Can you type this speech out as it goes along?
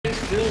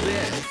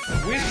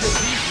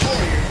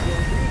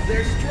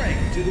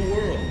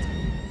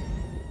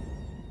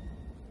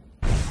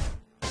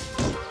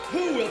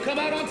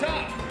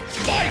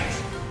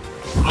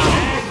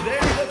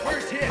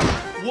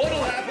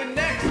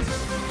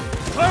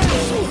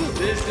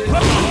This is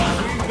what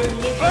we've been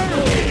looking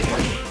for.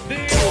 The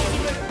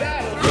ultimate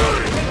battle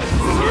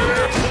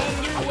is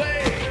underway.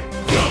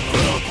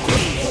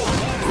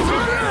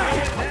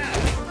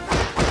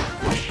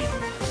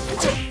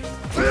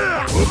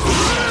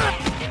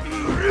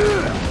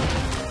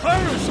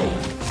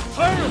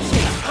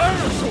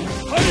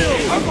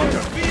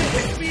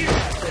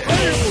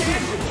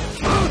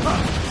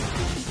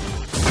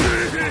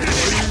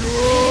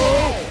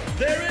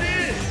 There it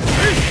is!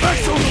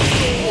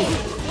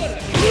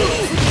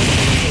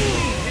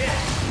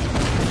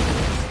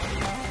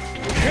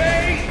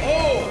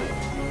 KO!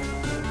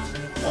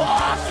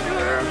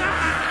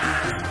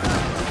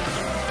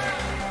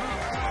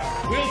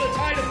 Will the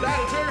tide of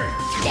battle turn?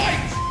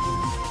 Fight!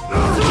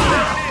 There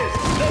it is!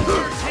 The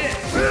first hit!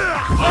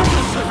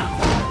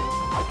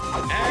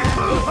 And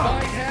the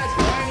fight has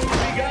finally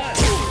begun!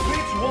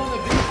 Which one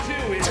of these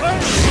two is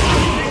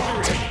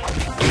victory?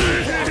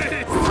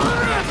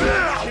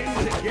 Chain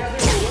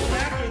together, one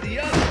after the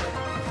other!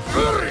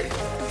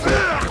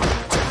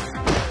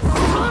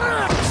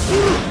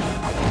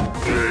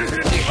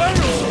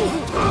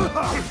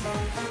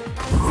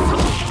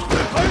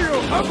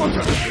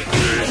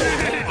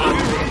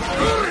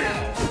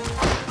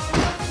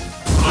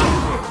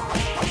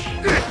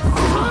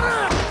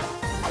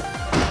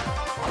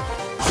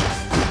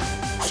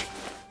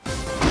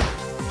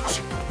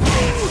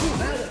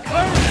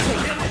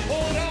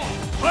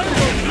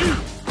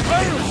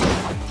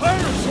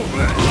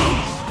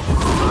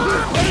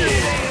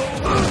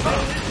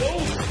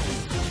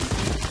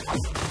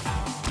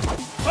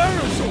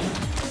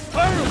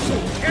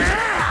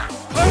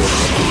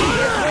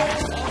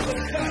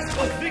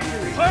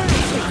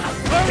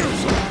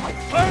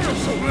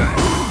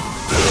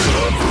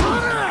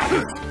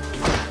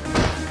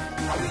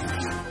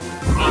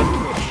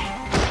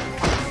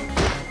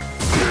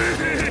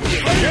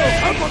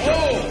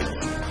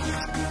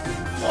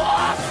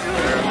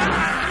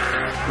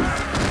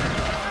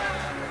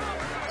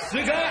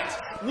 Sagat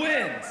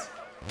wins!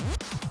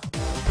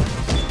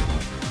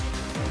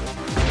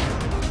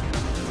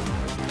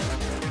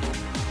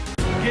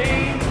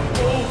 Game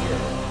over!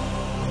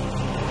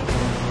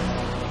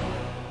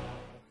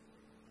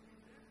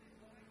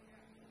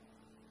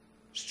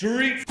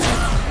 Street!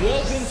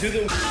 Welcome to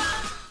the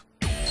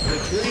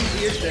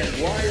craziest and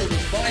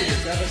wildest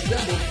fighters have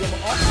assembled from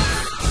us.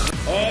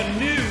 A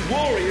new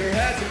warrior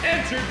has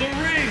entered the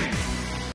ring!